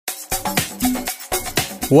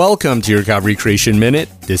Welcome to your Calvary Creation Minute.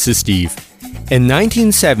 This is Steve. In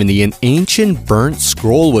 1970, an ancient burnt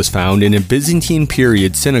scroll was found in a Byzantine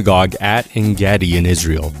period synagogue at En-Gedi in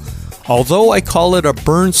Israel. Although I call it a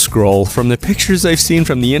burnt scroll, from the pictures I've seen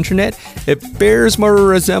from the internet, it bears more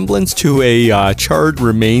resemblance to a charred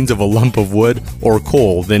remains of a lump of wood or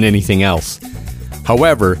coal than anything else.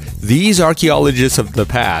 However, these archaeologists of the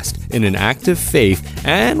past, in an act of faith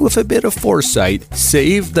and with a bit of foresight,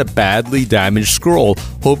 saved the badly damaged scroll,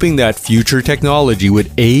 hoping that future technology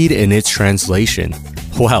would aid in its translation.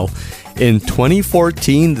 Well, in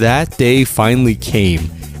 2014, that day finally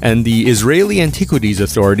came, and the Israeli Antiquities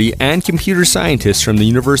Authority and computer scientists from the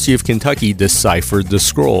University of Kentucky deciphered the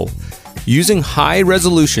scroll. Using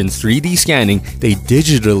high-resolution 3D scanning, they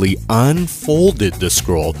digitally unfolded the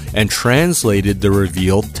scroll and translated the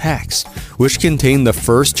revealed text, which contained the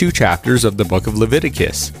first 2 chapters of the book of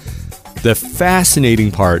Leviticus. The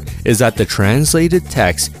fascinating part is that the translated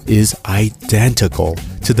text is identical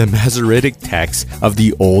to the Masoretic text of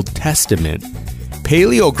the Old Testament.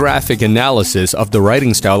 Paleographic analysis of the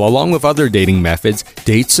writing style, along with other dating methods,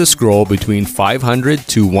 dates the scroll between 500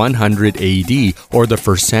 to 100 AD, or the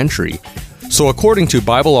 1st century. So according to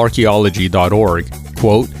BibleArchaeology.org,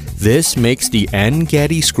 quote, "This makes the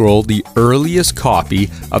En-Gedi scroll the earliest copy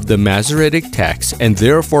of the Masoretic text and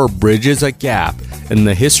therefore bridges a gap in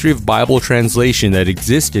the history of Bible translation that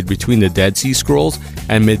existed between the Dead Sea Scrolls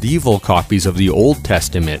and medieval copies of the Old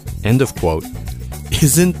Testament." End of quote.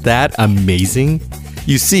 Isn't that amazing?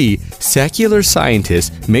 You see, secular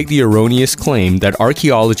scientists make the erroneous claim that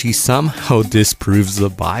archaeology somehow disproves the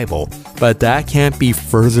Bible, but that can't be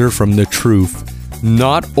further from the truth.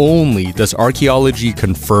 Not only does archaeology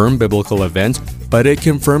confirm biblical events, but it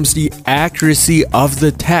confirms the accuracy of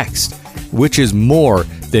the text, which is more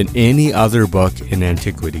than any other book in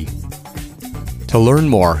antiquity. To learn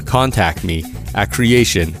more, contact me at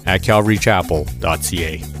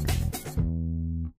creation@calvarychapel.ca.